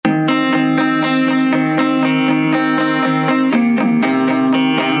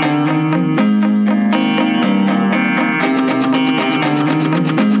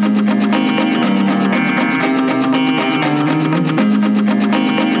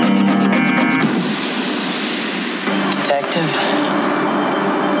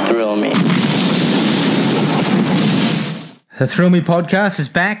The Thrill Me podcast is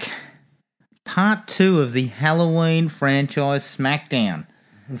back. Part 2 of the Halloween franchise Smackdown.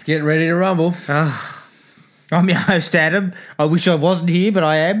 Let's get ready to rumble. I'm your host, Adam. I wish I wasn't here, but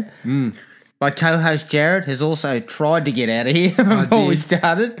I am. My co-host, Jared, has also tried to get out of here before we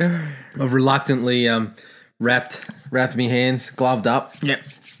started. I've reluctantly wrapped my hands, gloved up. Yep.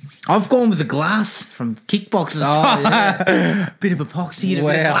 I've gone with the glass from Kickboxers. Bit of epoxy and a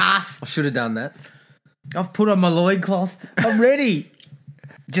bit of glass. I should have done that. I've put on my loincloth. I'm ready.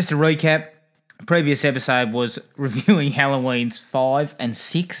 Just to recap, the previous episode was reviewing Halloween's 5 and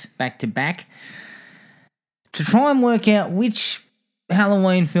 6 back to back to try and work out which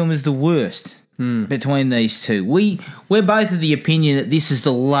Halloween film is the worst between these two. We're both of the opinion that this is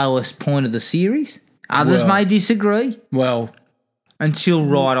the lowest point of the series. Others may disagree. Well, until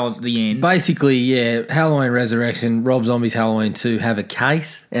right on the end. Basically, yeah, Halloween Resurrection, Rob Zombie's Halloween 2 have a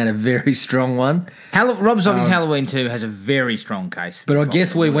case, and a very strong one. Rob Zombie's Halloween 2 has a very strong case. But I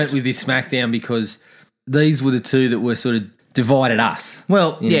guess we went with this Smackdown because these were the two that were sort of divided us.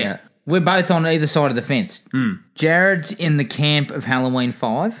 Well, yeah. We're both on either side of the fence. Jared's in the camp of Halloween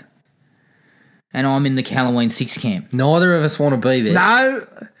 5, and I'm in the Halloween 6 camp. Neither of us want to be there. No.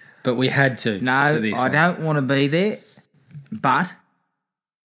 But we had to. No, I don't want to be there. But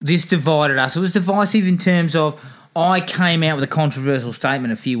this divided us. It was divisive in terms of I came out with a controversial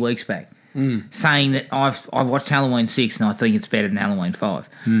statement a few weeks back saying that I watched Halloween 6 and I think it's better than Halloween 5.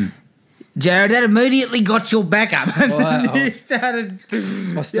 Jared, that immediately got your back up. I started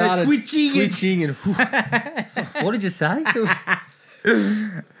twitching and what did you say?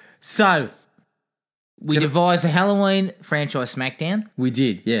 So, we devised a Halloween franchise Smackdown. We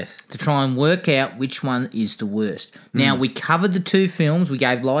did, yes. To try and work out which one is the worst. Now, we covered the two films. We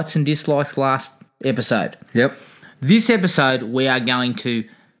gave likes and dislikes last episode. Yep. This episode, we are going to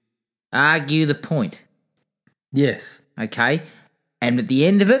argue the point. Yes. Okay? And at the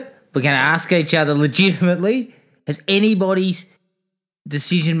end of it, we're going to ask each other legitimately, has anybody's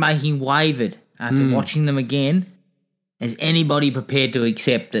decision-making wavered after watching them again? Is anybody prepared to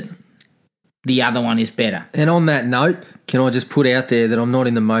accept that the other one is better? And on that note, can I just put out there that I'm not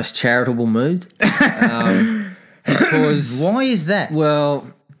in the most charitable mood? Because why is that?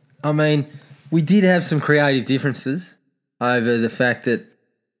 Well, I mean, we did have some creative differences over the fact that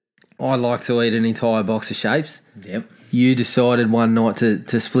I like to eat an entire box of shapes. Yep. You decided one night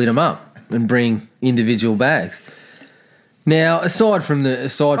to split them up and bring individual bags. Now, I was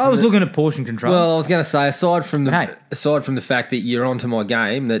looking at portion control. Well, I was going to say, aside from the fact that you're onto my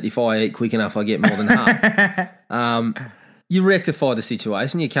game, that if I eat quick enough, I get more than half. You rectified the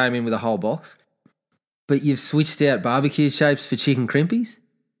situation. You came in with a whole box, but you've switched out barbecue shapes for chicken crimpies.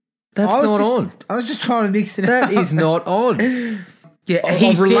 That's not on. I was just trying to mix it up. That is not on. Yeah,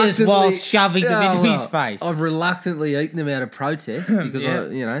 he says while shoving them into his face. I've reluctantly eaten them out of protest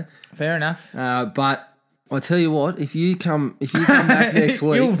because fair enough. But I tell you what, if you come back next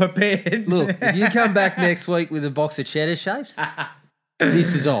week, you're prepared. Look, if you come back next week with a box of cheddar shapes,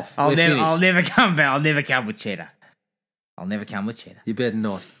 this is off. I'll never come back. I'll never come with cheddar. You better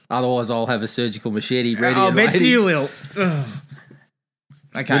not. Otherwise, I'll have a surgical machete ready. I bet you will.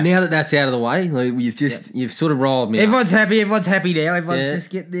 Okay. But now that that's out of the way, you've sort of rolled me. Everyone's happy. Everyone's happy now. Everyone's just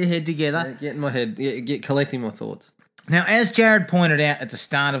getting their head together. Collecting my thoughts. Now, as Jared pointed out at the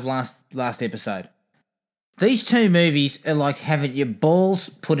start of last episode, these two movies are like having your balls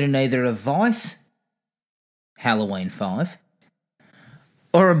put in either a vice, Halloween 5,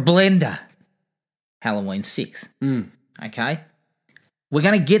 or a blender, Halloween 6. Okay? We're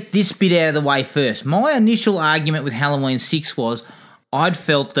going to get this bit out of the way first. My initial argument with Halloween 6 was I'd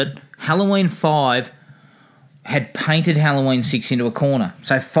felt that Halloween 5 had painted Halloween 6 into a corner.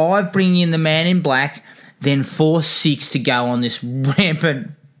 So 5 bringing in the Man in Black, then forced 6 to go on this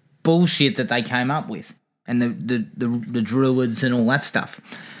rampant bullshit that they came up with. And the druids and all that stuff.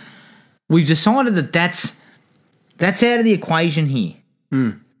 We've decided that that's out of the equation here.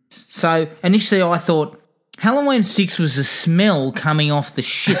 So initially I thought Halloween 6 was the smell coming off the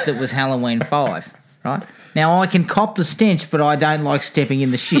shit that was Halloween 5, right? Now I can cop the stench, but I don't like stepping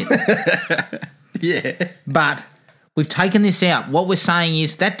in the shit. Yeah. But we've taken this out. What we're saying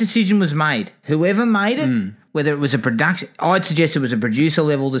is that decision was made. Whoever made it, whether it was a production, I'd suggest it was a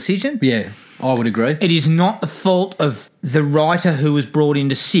producer-level decision. Yeah, I would agree. It is not the fault of the writer who was brought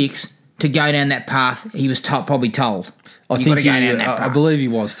into 6 to go down that path. He was probably told. I believe he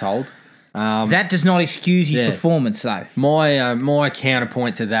was told. That does not excuse his performance, though. My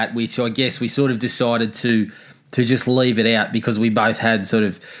counterpoint to that, which I guess we sort of decided to just leave it out because we both had sort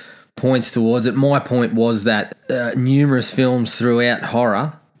of points towards it. My point was that numerous films throughout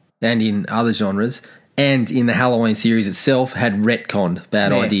horror and in other genres and in the Halloween series itself had retconned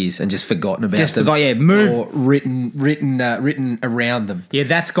bad ideas and just forgotten about them. Or written around them. Yeah,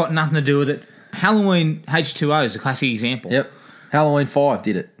 that's got nothing to do with it. Halloween H2O is a classic example. Yep. Halloween 5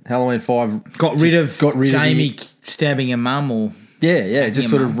 did it. Halloween 5 got rid of Jamie stabbing her mum or... Yeah,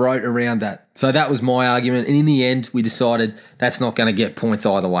 just sort of wrote around that. So that was my argument. And in the end, we decided that's not going to get points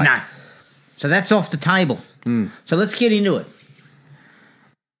either way. No. So that's off the table. So let's get into it.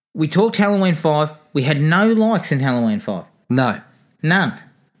 We talked Halloween 5. We had no likes in Halloween 5. No. None.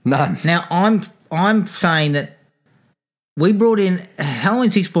 Now, I'm saying that we brought in...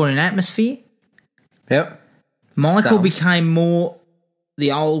 Halloween 6 brought in atmosphere. Yep. Michael became more...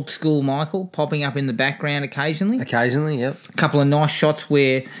 the old school Michael popping up in the background occasionally. Yep. A couple of nice shots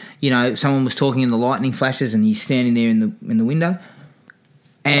where, someone was talking in the lightning flashes and he's standing there in the window.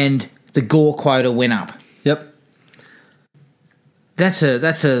 And the gore quota went up. Yep. That's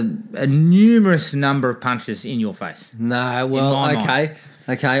a numerous number of punches in your face. No, well, okay.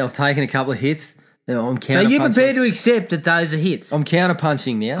 I've taken a couple of hits. I'm counter-punching. So you're prepared to accept that those are hits? I'm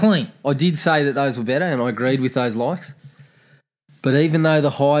counter-punching now. Clean. I did say that those were better and I agreed with those likes. But even though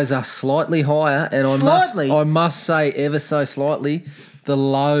the highs are slightly higher, and I must say ever so slightly, the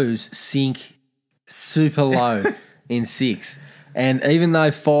lows sink super low in 6. And even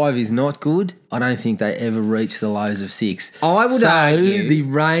though 5 is not good, I don't think they ever reach the lows of 6. I would argue the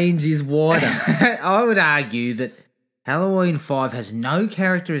range is wider. I would argue that Halloween 5 has no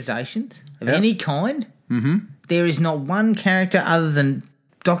characterizations of any kind. Mm-hmm. There is not one character other than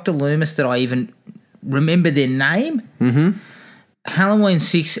Dr. Loomis that I even remember their name. Mm-hmm. Halloween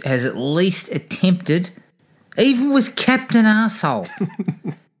 6 has at least attempted, even with Captain Arsehole.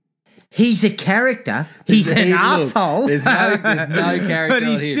 He's a character. He's an arsehole. There's no character. But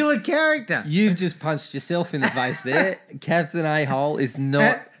he's still a character. You've just punched yourself in the face there. Captain A-hole is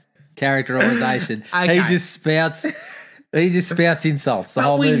not characterization. Okay. He just spouts insults the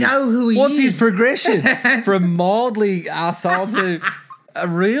whole movie. We know who he is. What's his progression? From mildly arsehole to a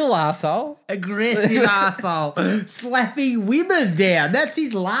real arsehole? Aggressive arsehole. Slapping women down. That's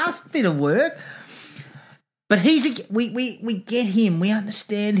his last bit of work. But we get him. We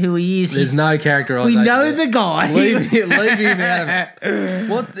understand who he is. There's no characterization. We know the guy. Leave him out of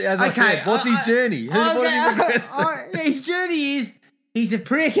it. As I said, what's his journey? His journey is he's a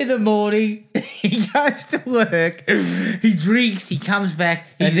prick in the morning. He goes to work. He drinks. He comes back.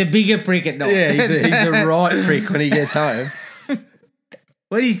 He's a bigger prick at night. Yeah, he's a right prick when he gets home.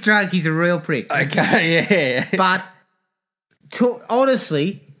 When he's drunk, he's a real prick. Okay, yeah. But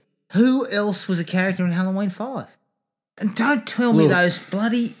honestly, who else was a character in Halloween 5? And don't tell me those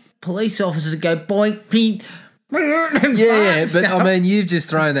bloody police officers that go boink, ping, yeah, but I mean, you've just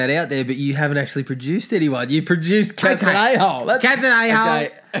thrown that out there, but you haven't actually produced anyone. You produced Captain A-hole. Captain A-hole.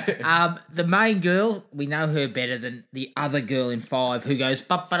 Okay. The main girl, we know her better than the other girl in 5 who goes,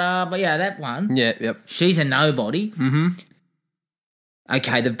 but yeah, that one. Yeah, yep. She's a nobody. Mm-hmm.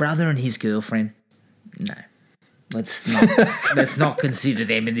 Okay, the brother and his girlfriend. No. Let's not consider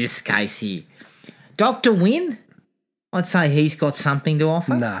them in this case here. Dr. Wynn, I'd say he's got something to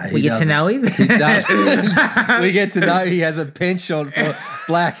offer. No, we get to know him. He does. We get to know he has a penchant for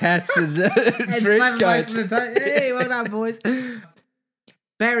black hats and trench coats. Hey, well done, boys.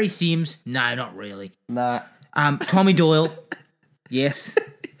 Barry Sims, no, not really. No. Tommy Doyle, yes.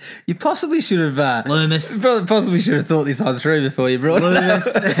 You possibly should have... Loomis. Possibly should have thought this on through before you brought Loomis.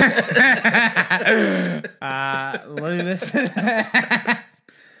 it up. Loomis. Yeah,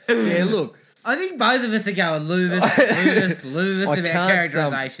 look. I think both of us are going Loomis about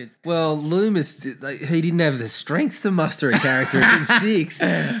characterizations. Loomis, he didn't have the strength to muster a character in 6.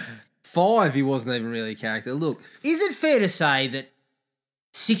 5, he wasn't even really a character. Look. Is it fair to say that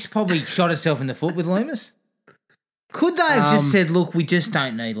 6 probably shot itself in the foot with Loomis? Could they have just said, look, we just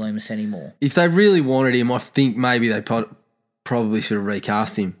don't need Loomis anymore? If they really wanted him, I think maybe they probably should have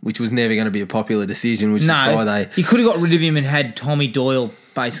recast him, which was never going to be a popular decision, which is why they... he could have got rid of him and had Tommy Doyle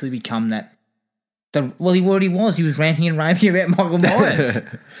basically become that. Well, he already was. He was ranting and raving about Michael Myers.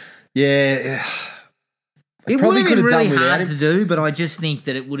 Yeah. It would have been really hard to do, but I just think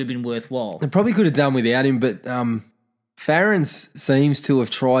that it would have been worthwhile. They probably could have done without him, but Farrens seems to have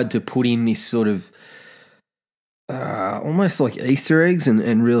tried to put in this sort of almost like Easter eggs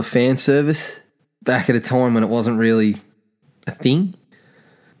and real fan service back at a time when it wasn't really a thing.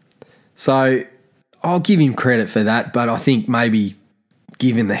 So I'll give him credit for that, but I think maybe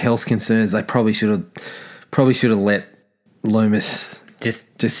given the health concerns, they probably should have let Loomis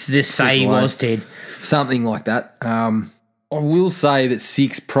just say he was dead. Something like that. I will say that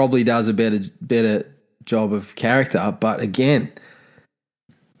 6 probably does a better job of character, but again,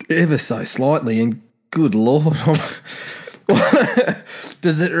 ever so slightly. And good Lord.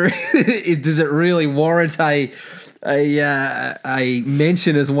 Does it really warrant a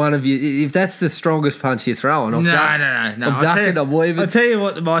mention as one of you? If that's the strongest punch you're throwing, No. I'm ducking, I'm weaving. I'll tell you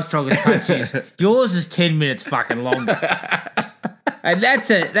what my strongest punch is. Yours is 10 minutes fucking longer. And that's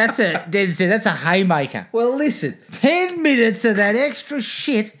a haymaker. Well, listen, 10 minutes of that extra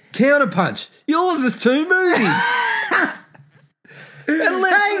shit. counterpunch. Yours is 2 movies.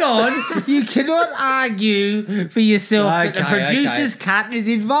 Hang on, you cannot argue for yourself that the Okay, producer's cut is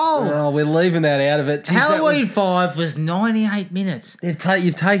involved. Oh, we're leaving that out of it. Jeez, Halloween 5 was 98 minutes. You've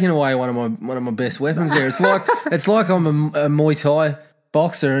taken away one of my best weapons there. It's like I'm a Muay Thai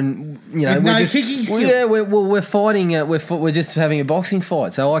boxer, and With no kicking skill. Yeah, we're fighting. We're just having a boxing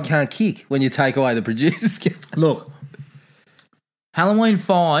fight, so I can't kick when you take away the producer's skill. Look, Halloween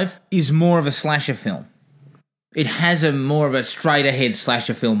 5 is more of a slasher film. It has more of a straight ahead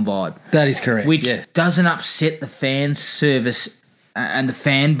slasher film vibe. That is correct. Which yes. doesn't upset the fan service and the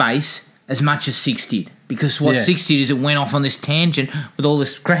fan base as much as 6 did. Because what 6 did is it went off on this tangent with all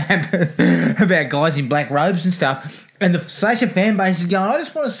this crap about guys in black robes and stuff. And the slasher fan base is going, I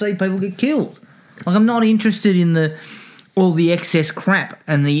just want to see people get killed. Like, I'm not interested in all the excess crap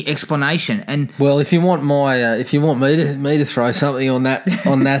and the explanation. And well, if you want me to throw something on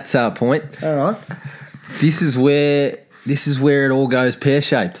that point, all right. This is where it all goes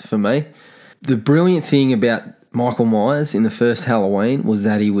pear-shaped for me. The brilliant thing about Michael Myers in the first Halloween was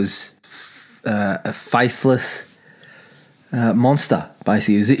that he was a faceless monster,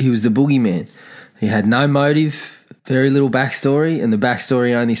 basically. He was the boogeyman. He had no motive, very little backstory, and the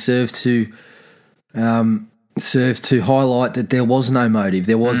backstory only served to highlight that there was no motive,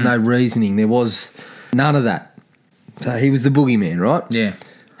 there was no reasoning, there was none of that. So he was the boogeyman, right? Yeah.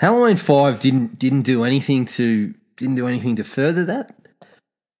 Halloween 5 didn't do anything to further that,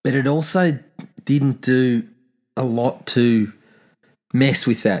 but it also didn't do a lot to mess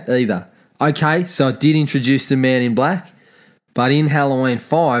with that either. Okay, so it did introduce the Man in Black, but in Halloween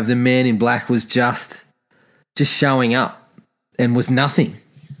 5, the Man in Black was just showing up and was nothing.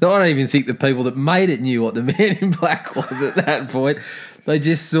 I don't even think the people that made it knew what the Man in Black was at that point. They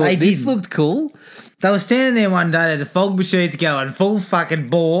just thought this looked cool. They were standing there one day, the fog machine's going full fucking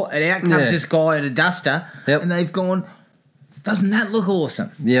bore, and out comes this guy in a duster, and they've gone, doesn't that look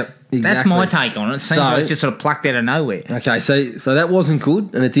awesome? Yep, exactly. That's my take on it. It seems like it's just sort of plucked out of nowhere. Okay, so that wasn't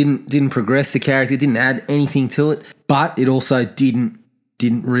good, and it didn't progress the character, it didn't add anything to it, but it also didn't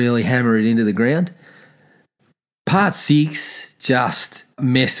really hammer it into the ground. Part 6 just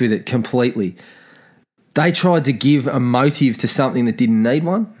messed with it completely. They tried to give a motive to something that didn't need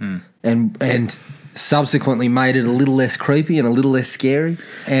one, and subsequently made it a little less creepy and a little less scary.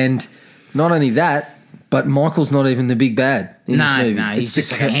 And not only that, but Michael's not even the big bad in this movie. No, he's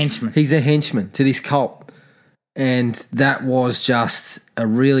just like a henchman. He's a henchman to this cult. And that was just a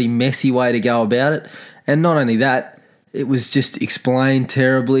really messy way to go about it. And not only that, it was just explained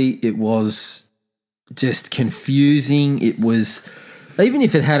terribly. It was just confusing. It was, even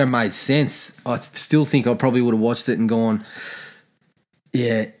if it had made sense, I still think I probably would have watched it and gone,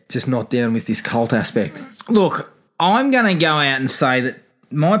 yeah, just not down with this cult aspect. Look, I'm going to go out and say that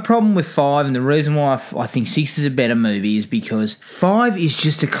my problem with 5 and the reason why I think 6 is a better movie is because 5 is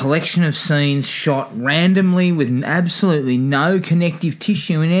just a collection of scenes shot randomly with absolutely no connective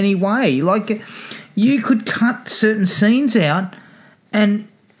tissue in any way. Like, you could cut certain scenes out and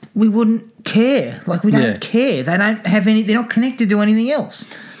we wouldn't care. Like, we don't care. They don't have any, they're not connected to anything else.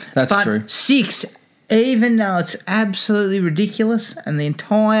 That's true. But 6, even though it's absolutely ridiculous and the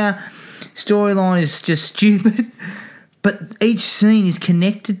entire storyline is just stupid, but each scene is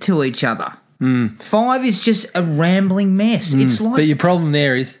connected to each other. 5 is just a rambling mess. It's like, but your problem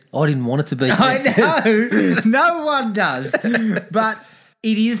there is I didn't want it to be. I know, no one does, but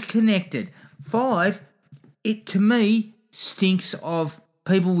it is connected. 5, it to me stinks of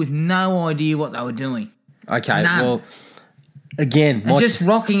people with no idea what they were doing. Okay, None. well, again, and just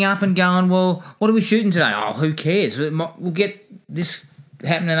rocking up and going, well, what are we shooting today? Oh, who cares? We'll get this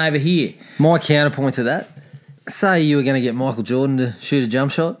happening over here. My counterpoint to that, say you were going to get Michael Jordan to shoot a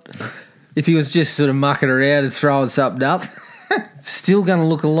jump shot. If he was just sort of mucking around and throwing something up, it's still going to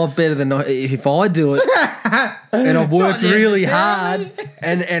look a lot better than if I do it. And I've worked really hard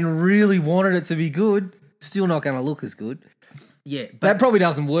and really wanted it to be good, still not going to look as good. Yeah, but that probably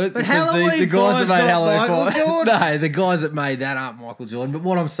doesn't work because the guys that made Halloween 5, no, the guys that made that aren't Michael Jordan. But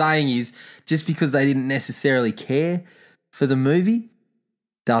what I'm saying is, just because they didn't necessarily care for the movie,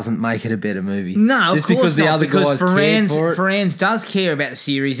 doesn't make it a better movie. No, just of course because the not, other guys cared for it. Ferrans does care about the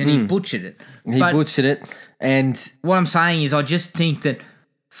series, and he butchered it. He butchered it, and what I'm saying is, I just think that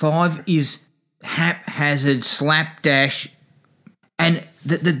 5 is haphazard, slapdash, and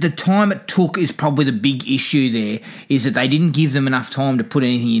the time it took is probably the big issue there, is that they didn't give them enough time to put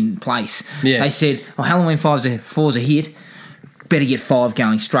anything in place. Yeah. They said, Halloween 4's a hit, better get 5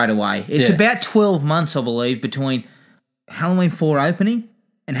 going straight away. It's about 12 months, I believe, between Halloween 4 opening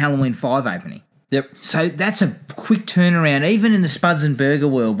and Halloween 5 opening. Yep. So that's a quick turnaround, even in the Spuds and Burger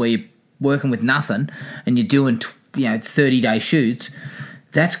world where you're working with nothing and you're doing 30-day shoots.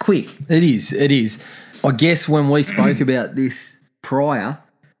 That's quick. It is. I guess when we spoke about this prior,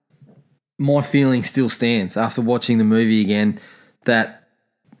 my feeling still stands after watching the movie again, that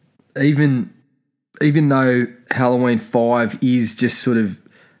even though Halloween 5 is just sort of,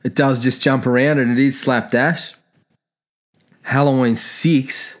 it does just jump around and it is slapdash, Halloween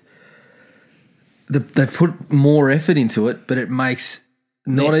 6, they put more effort into it, but it makes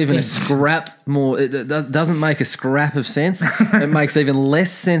not even a scrap more. It doesn't make a scrap of sense. It makes even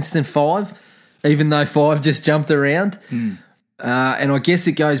less sense than 5, even though 5 just jumped around. And I guess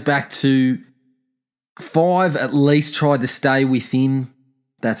it goes back to 5 at least tried to stay within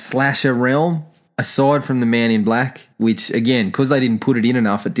that slasher realm, aside from The Man in Black, which, again, because they didn't put it in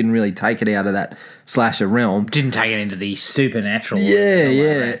enough, it didn't really take it out of that slasher realm. Didn't take it into the supernatural.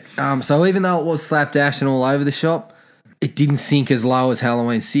 Yeah. So even though it was slapdash and all over the shop, it didn't sink as low as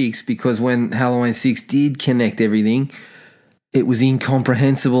Halloween 6, because when Halloween 6 did connect everything, it was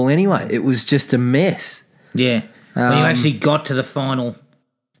incomprehensible anyway. It was just a mess. Yeah. When you actually got to the final.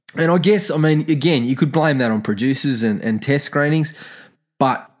 And I guess, I mean, again, you could blame that on producers and test screenings,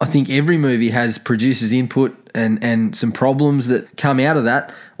 but I think every movie has producers' input and some problems that come out of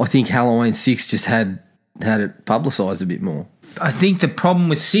that. I think Halloween 6 just had it publicised a bit more. I think the problem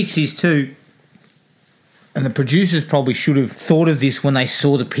with 6 is too, and the producers probably should have thought of this when they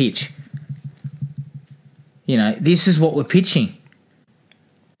saw the pitch. This is what we're pitching.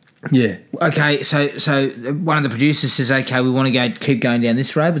 Yeah. Okay, so one of the producers says, okay, we want to keep going down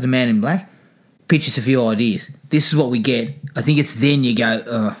this road with The Man in Black. Pitch us a few ideas. This is what we get. I think it's then you go,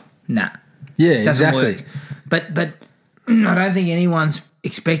 oh, nah. Yeah, this doesn't exactly. work. But I don't think anyone's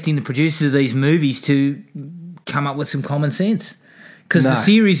expecting the producers of these movies to come up with some common sense, because the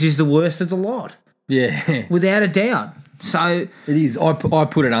series is the worst of the lot. Yeah. Without a doubt. So it is. I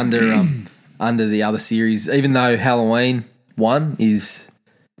put it under the other series, even though Halloween 1 is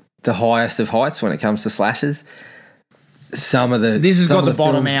the highest of heights when it comes to slashes. This has got the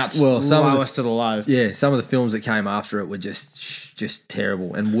bottom outs, lowest of the low. Yeah, some of the films that came after it were just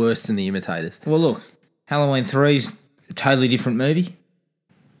terrible and worse than The Imitators. Well, look, Halloween 3 is a totally different movie,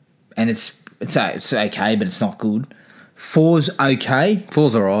 and it's okay, but it's not good. 4's okay.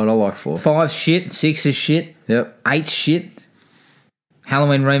 4's all right. I like 4. 5's shit. 6 is shit. Yep. 8's shit.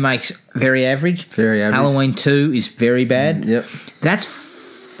 Halloween remake's very average. Very average. Halloween 2 is very bad. Yep. That's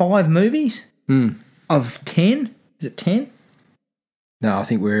 5 movies of 10. Is it 10? No, I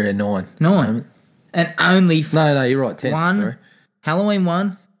think we're at 9. 9. And only... No, you're right, 10. Sorry. Halloween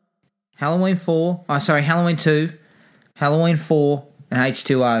 1, Halloween 4... Oh, sorry, Halloween 2, Halloween 4, and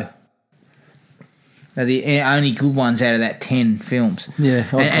H2O. They're the only good ones out of that 10 films. Yeah,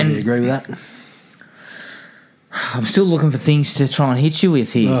 I agree with that. I'm still looking for things to try and hit you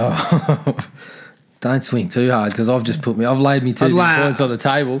with here. Oh. Don't swing too hard, because I've laid me 2 points on the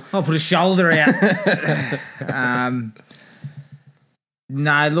table. I'll put a shoulder out.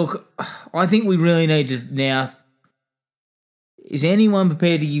 No, look, I think we really need to now. Is anyone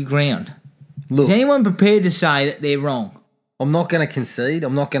prepared to give ground? Look, is anyone prepared to say that they're wrong? I'm not going to concede.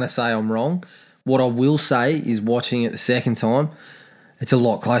 I'm not going to say I'm wrong. What I will say is, watching it the second time, it's a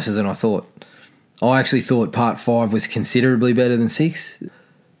lot closer than I thought. I actually thought part 5 was considerably better than 6.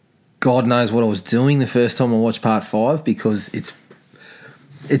 God knows what I was doing the first time I watched part 5, because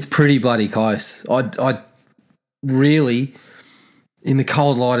it's pretty bloody close. I really, in the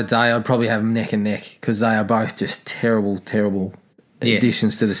cold light of day, I'd probably have them neck and neck, because they are both just terrible, terrible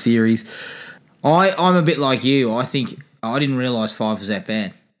additions to the series. I'm a bit like you. I think I didn't realise 5 was that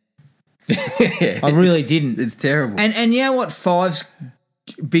bad. I really didn't. It's terrible. And you know what 5's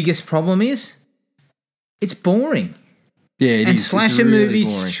biggest problem is? It's boring. Yeah, it is. And slasher really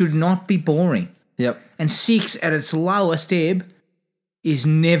movies boring. should not be boring. Yep. And 6 at its lowest ebb is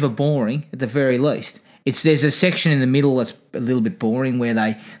never boring, at the very least. There's a section in the middle that's a little bit boring, where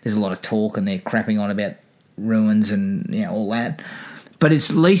there's a lot of talk and they're crapping on about ruins and all that. But at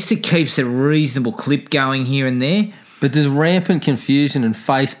least it keeps a reasonable clip going here and there. But there's rampant confusion and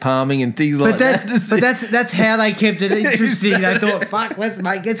face palming and things like that. But that's how they kept it interesting. They thought, fuck,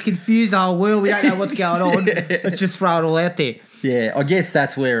 let's confuse the whole world. We don't know what's going on. Let's just throw it all out there. Yeah, I guess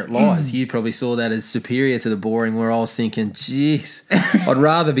that's where it lies. You probably saw that as superior to the boring, where I was thinking, jeez, I'd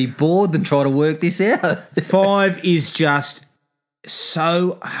rather be bored than try to work this out. 5 is just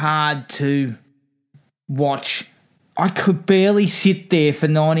so hard to watch. I could barely sit there for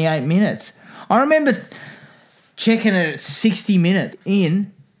 98 minutes. I remember checking it at 60 minutes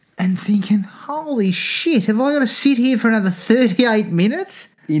in and thinking, holy shit, have I got to sit here for another 38 minutes?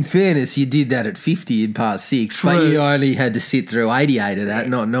 In fairness, you did that at 50 in part 6, True. but you only had to sit through 88 of that,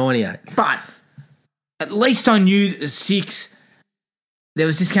 not 98. But at least I knew that at 6 there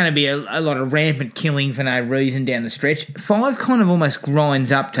was just going to be a lot of rampant killing for no reason down the stretch. 5 kind of almost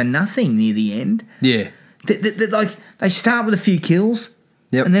grinds up to nothing near the end. Yeah. Like they start with a few kills,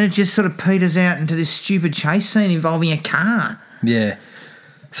 Yep. and then it just sort of peters out into this stupid chase scene involving a car. Yeah.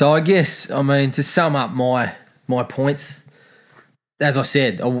 So I guess, I mean, to sum up my points, as I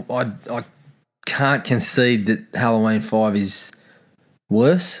said, I can't concede that Halloween 5 is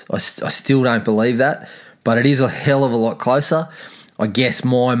worse. I still don't believe that, but it is a hell of a lot closer. I guess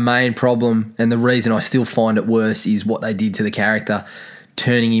my main problem and the reason I still find it worse is what they did to the character,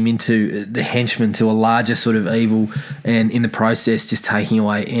 turning him into the henchman to a larger sort of evil, and in the process just taking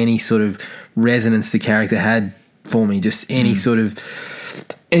away any sort of resonance the character had for me. Just any sort of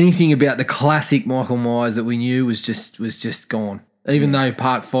anything about the classic Michael Myers that we knew was just gone. Even though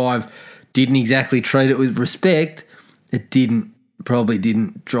part 5 didn't exactly treat it with respect, it probably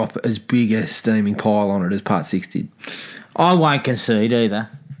didn't drop as big a steaming pile on it as part 6 did. I won't concede either.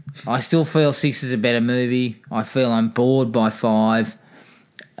 I still feel 6 is a better movie. I feel I'm bored by 5.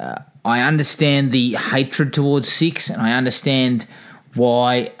 I understand the hatred towards 6, and I understand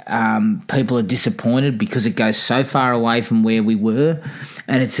why people are disappointed because it goes so far away from where we were,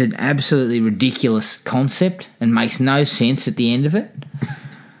 and it's an absolutely ridiculous concept and makes no sense at the end of it.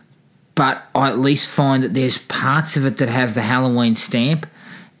 But I at least find that there's parts of it that have the Halloween stamp,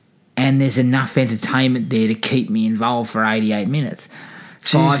 and there's enough entertainment there to keep me involved for 88 minutes.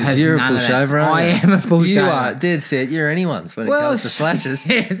 Jesus, you're a pushover, I am a pushover. You are dead set. You're anyone's when it comes to slashes.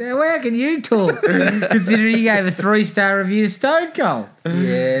 Yeah, now how can you talk, considering you gave a 3-star review to Stone Cold?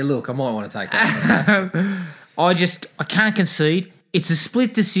 Yeah, look, I might want to take that. I can't concede. It's a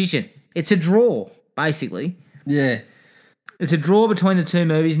split decision. It's a draw, basically. Yeah. It's a draw between the two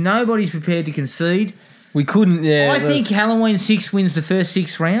movies. Nobody's prepared to concede. We couldn't, yeah. I think Halloween 6 wins the first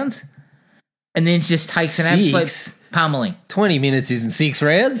 6 rounds and then just takes an absolute pummeling. 20 minutes isn't 6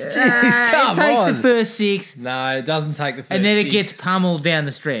 rounds? Jeez, come on. It takes on. the first 6. No, it doesn't take the first 6. And then it gets pummeled down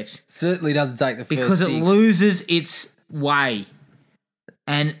the stretch. Certainly doesn't take the first 6. Because it loses its way.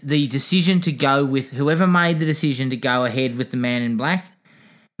 And the decision to go with, whoever made the decision to go ahead with the Man in Black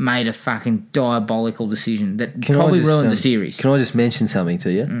made a fucking diabolical decision that probably ruined the series. Can I just mention something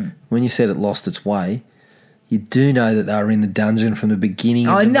to you? When you said it lost its way, you do know that they were in the dungeon from the beginning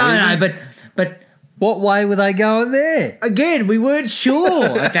of the movie. No, but what way were they going there? Again, we weren't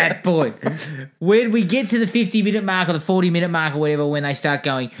sure at that point. When we get to the 50-minute mark or the 40-minute mark or whatever, when they start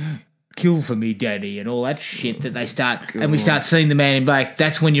going, kill for me, daddy, and all that shit that they start, and we start seeing the Man in Black,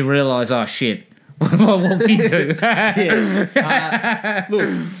 that's when you realise, oh, shit, what have I walked into?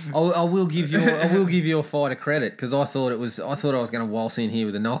 Look, I will give you a fighter credit because I thought I was going to waltz in here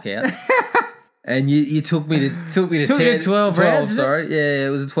with a knockout. And you took me to 10, 12 rounds. Sorry, yeah, it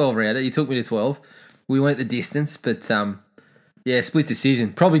was a 12 rounder. You took me to 12. We went the distance, but split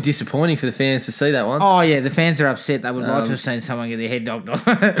decision. Probably disappointing for the fans to see that one. Oh yeah, the fans are upset. They would like to have seen someone get their head knocked off.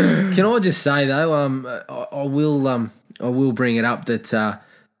 Can I just say though, I will bring it up that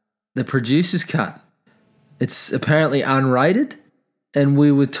the producer's cut, it's apparently unrated, and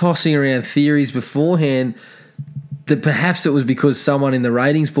we were tossing around theories beforehand that perhaps it was because someone in the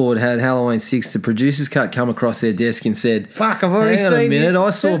ratings board had Halloween 6, the producer's cut, come across their desk and said, fuck, I've already seen a minute, this. I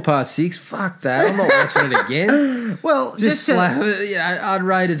saw part 6, fuck that, I'm not watching it again. Well, just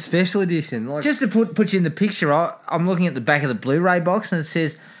unrated special edition. Like, just to put you in the picture, I'm looking at the back of the Blu-ray box and it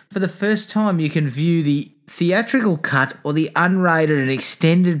says, for the first time you can view the theatrical cut or the unrated and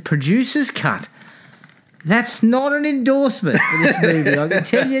extended producer's cut. That's not an endorsement for this movie, I can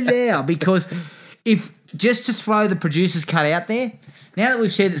tell you now, because if... Just to throw the producer's cut out there, now that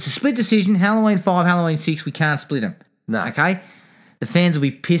we've said it's a split decision, Halloween 5, Halloween 6, we can't split them. No. Okay? The fans will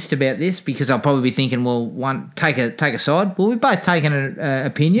be pissed about this because they'll probably be thinking, well, one, take a side. Well, we've both taken an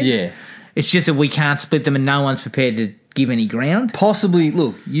opinion. Yeah. It's just that we can't split them and no one's prepared to give any ground. Possibly,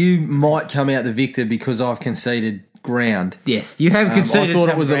 look, you might come out the victor because I've conceded ground. Yes, you have conceded I thought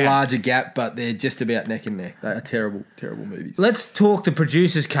it was ground. A larger gap, but they're just about neck and neck. They are terrible, terrible movies. Let's talk the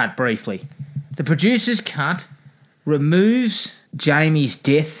producer's cut briefly. The producer's cut removes Jamie's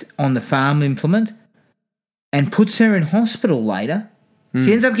death on the farm implement and puts her in hospital later.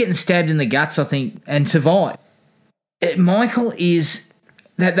 She ends up getting stabbed in the guts, I think, and survives. Michael is...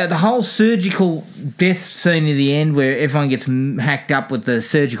 That the whole surgical death scene at the end where everyone gets hacked up with the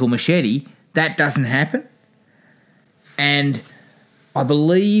surgical machete, that doesn't happen. And I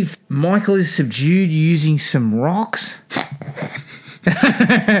believe Michael is subdued using some rocks.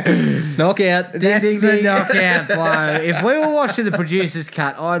 Knockout. That's the knockout blow. If we were watching the producer's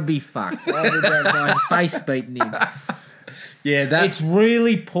cut, I'd be fucked. I'd be my face beaten in. Yeah, It's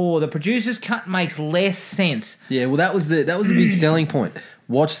really poor. The producer's cut makes less sense. Yeah, well, that was the big selling point.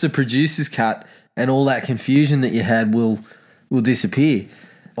 Watch the producer's cut, and all that confusion that you had will disappear.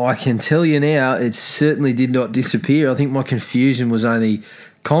 I can tell you now, it certainly did not disappear. I think my confusion was only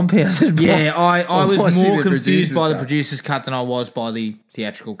compounded. Yeah, I was more confused by the producer's cut than I was by the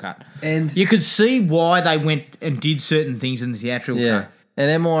theatrical cut. And you could see why they went and did certain things in the theatrical cut.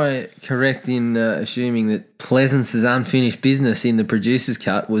 And am I correct in assuming that Pleasance's unfinished business in the producer's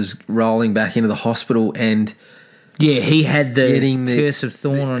cut was rolling back into the hospital and... Yeah, he had the curse of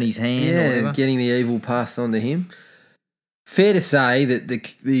thorn on his hand. Yeah, or whatever. Getting the evil passed on to him. Fair to say that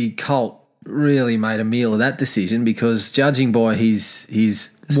the cult really made a meal of that decision, because judging by his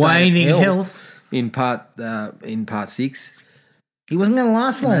waning health in part 6, he wasn't going to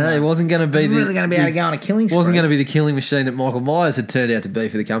last long. No, he wasn't going to be really going to be able to go on a killing spree. Wasn't going to be the killing machine that Michael Myers had turned out to be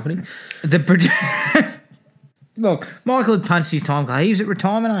for the company. Look, Michael had punched his time card. He was at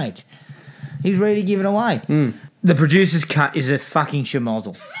retirement age. He was ready to give it away. The producer's cut is a fucking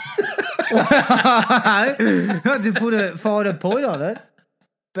schmozzle. Not to put a finer point on it,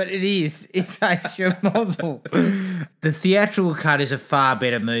 but it is. It's a schmozzle. The theatrical cut is a far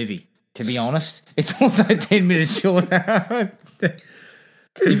better movie, to be honest. It's also 10 minutes shorter.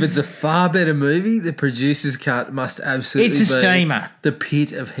 If it's a far better movie, the producer's cut must absolutely be... It's a steamer. The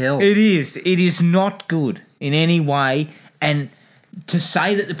pit of hell. It is. It is not good in any way, and... to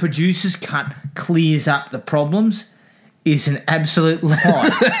say that the producer's cut clears up the problems is an absolute lie.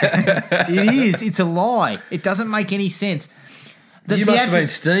 It is. It's a lie. It doesn't make any sense. You must have been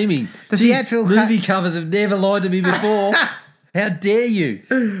steaming. The theatrical movie covers have never lied to me before. How dare you?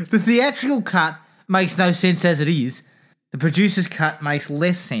 The theatrical cut makes no sense as it is. The producer's cut makes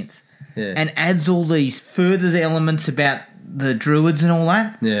less sense. Yeah. And adds all these further elements about the druids and all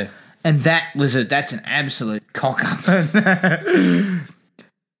that. Yeah. And that's an absolute cock up.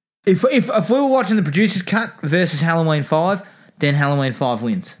 If we were watching the producer's cut versus Halloween 5, then Halloween 5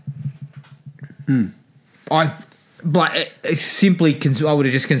 wins. I would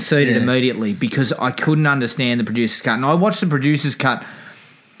have just conceded immediately, because I couldn't understand the producer's cut. And I watched the producer's cut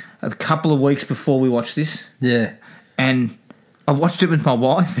a couple of weeks before we watched this. Yeah. And I watched it with my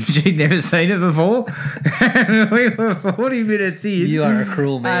wife, and she'd never seen it before. And we were 40 minutes in. You are a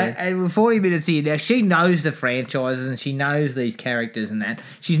cruel man. And we're 40 minutes in. Now, she knows the franchises and she knows these characters and that.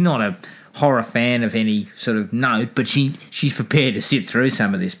 She's not a horror fan of any sort of note, but she's prepared to sit through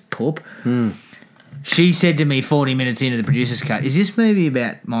some of this poop. She said to me 40 minutes into the producer's cut, is this movie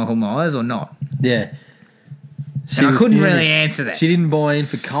about Michael Myers or not? Yeah. And I couldn't really answer that. She didn't buy in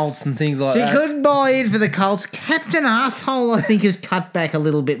for cults and things like that. She couldn't buy in for the cults. Captain Asshole, I think, is cut back a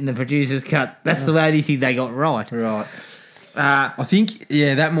little bit in the producer's cut. That's the only thing they got right. Right. I think,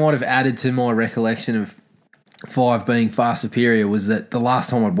 that might have added to my recollection of 5 being far superior, was that the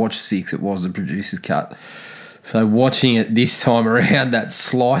last time I'd watched 6, it was the producer's cut. So watching it this time around, that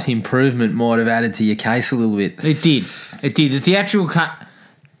slight improvement might have added to your case a little bit. It did. It did. The theatrical cut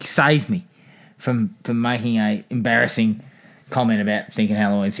saved me from making a embarrassing comment about thinking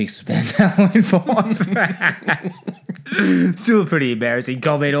Halloween 6 was better than Halloween 5. Still a pretty embarrassing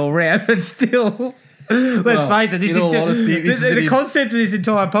comment all round, but still, let's face it. This in all honesty, the concept of this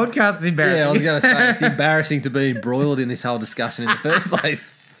entire podcast is embarrassing. Yeah, I was going to say, it's embarrassing to be embroiled in this whole discussion in the first place.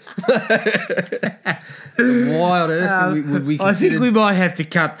 Why on earth would we consider... I think we might have to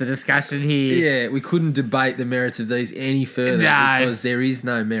cut the discussion here. Yeah, we couldn't debate the merits of these any further because there is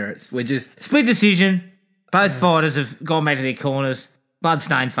no merits. We're just... Split decision. Both fighters have gone back to their corners.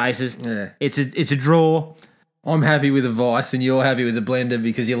 Blood-stained faces. Yeah. It's a draw. I'm happy with the Vice and you're happy with the Blender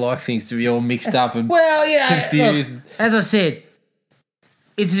because you like things to be all mixed up and confused. Look, as I said,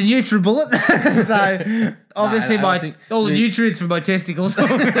 it's a NutriBullet. So obviously all the nutrients from my testicles will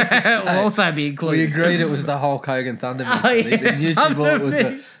also be included. We agreed it was the Hulk Hogan Thunder Mix.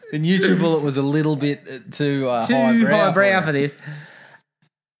 The NutriBullet was a little bit too highbrow for this.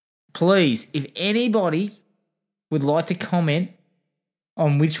 Please, if anybody would like to comment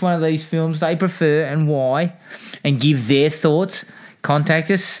on which one of these films they prefer and why, and give their thoughts,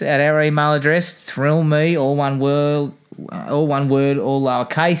 contact us at our email address, thrillme, all one word, all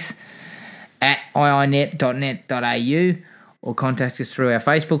lowercase, at iinet.net.au or contact us through our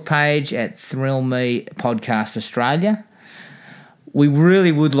Facebook page at Thrill Me Podcast Australia. We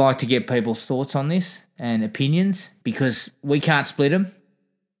really would like to get people's thoughts on this and opinions because we can't split them.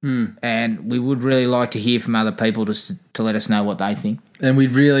 And we would really like to hear from other people to let us know what they think. And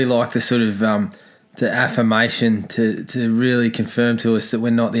we'd really like the sort of the affirmation to really confirm to us that we're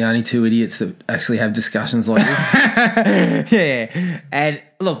not the only two idiots that actually have discussions like this. Yeah. And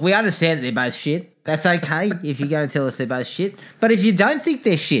look, we understand that they're both shit. That's okay if you're going to tell us they're both shit. But if you don't think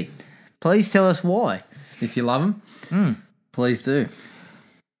they're shit, please tell us why. If you love them, please do.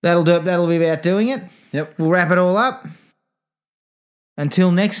 That'll do it. That'll be about doing it. Yep. We'll wrap it all up.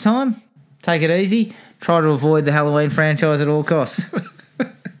 Until next time, take it easy. Try to avoid the Halloween franchise at all costs.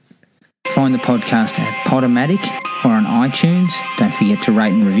 Find the podcast at Podomatic or on iTunes. Don't forget to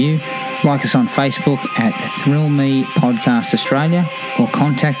rate and review. Like us on Facebook at Thrill Me Podcast Australia or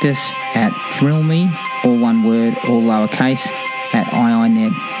contact us at thrillme, all one word, all lowercase, at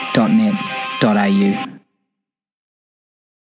iinet.net.au.